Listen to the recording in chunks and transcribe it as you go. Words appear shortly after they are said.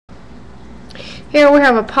Here we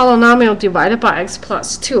have a polynomial divided by x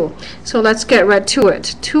plus 2. So let's get right to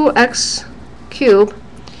it. 2x cubed.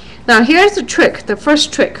 Now here's the trick, the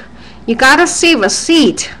first trick. You gotta save a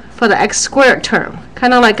seat for the x squared term.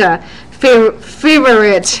 Kind of like a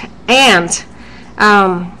favorite aunt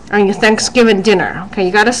on your Thanksgiving dinner. Okay,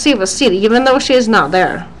 you gotta save a seat even though she is not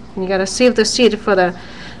there. You gotta save the seat for the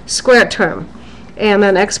squared term. And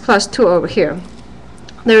then x plus 2 over here.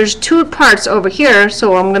 There's two parts over here,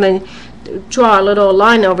 so I'm gonna draw a little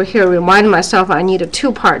line over here, remind myself I need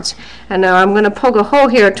two parts. And now I'm going to poke a hole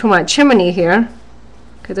here to my chimney here.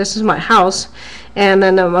 Okay, this is my house. And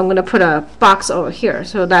then I'm going to put a box over here.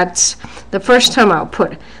 So that's the first term I'll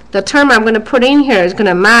put. The term I'm going to put in here is going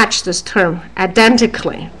to match this term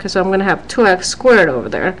identically, because I'm going to have 2x squared over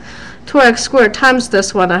there. 2x squared times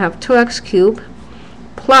this one, I have 2x cubed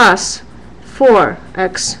plus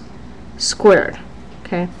 4x squared.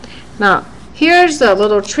 Okay, now here's the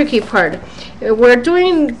little tricky part. We're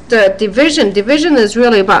doing the division. Division is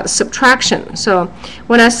really about subtraction. So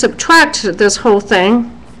when I subtract this whole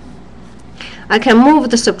thing, I can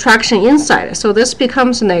move the subtraction inside. So this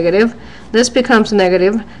becomes negative, this becomes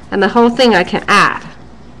negative, and the whole thing I can add.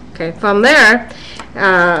 Okay, from there,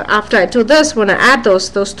 after I do this, when I add those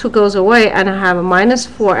two goes away, and I have a minus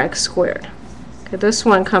 4x squared. Okay, this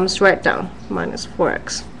one comes right down, minus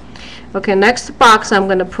 4x. Okay, next box I'm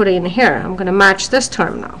going to put in here. I'm going to match this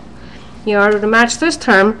term now. In order to match this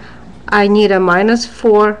term, I need a minus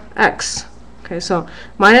 4x. Okay, so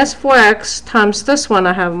minus 4x times this one,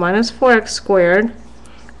 I have minus 4x squared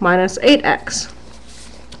minus 8x.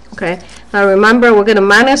 Okay, now remember we're going to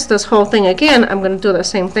minus this whole thing again. I'm going to do the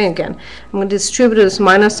same thing again. I'm going to distribute this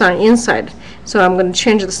minus sign inside. So I'm going to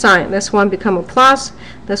change the sign. This one become a plus,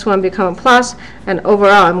 this one become a plus, and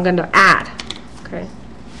overall I'm going to add. Okay.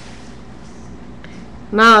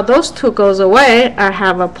 Now those two goes away. I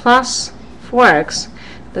have a plus 4x.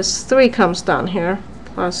 This 3 comes down here,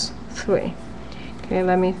 plus 3. Okay,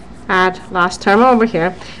 let me add last term over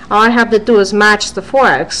here. All I have to do is match the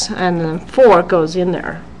 4x, and then 4 goes in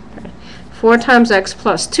there. Okay. 4 times x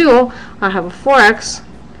plus 2, I have a 4x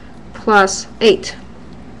plus 8.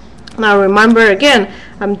 Now remember again,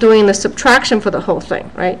 I'm doing the subtraction for the whole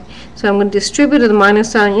thing, right? So I'm going to distribute the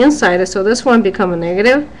minus sign inside, so this one becomes a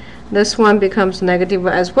negative. This one becomes negative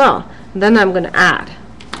as well. And then I'm going to add.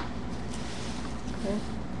 Okay.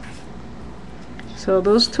 So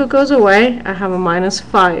those two goes away. I have a minus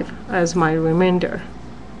 5 as my remainder.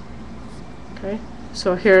 Okay.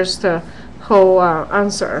 So here's the whole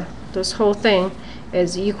answer. This whole thing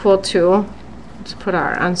is equal to, let's put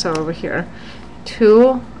our answer over here,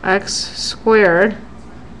 2x squared.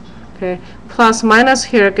 Okay. Plus minus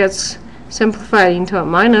here gets simplified into a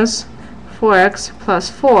minus 4x plus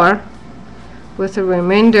 4 with a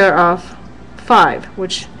remainder of 5,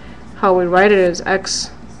 which how we write it is x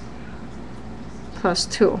plus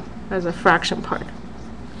 2 as a fraction part.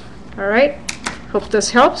 Alright, hope this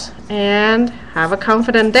helps, and have a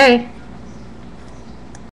confident day.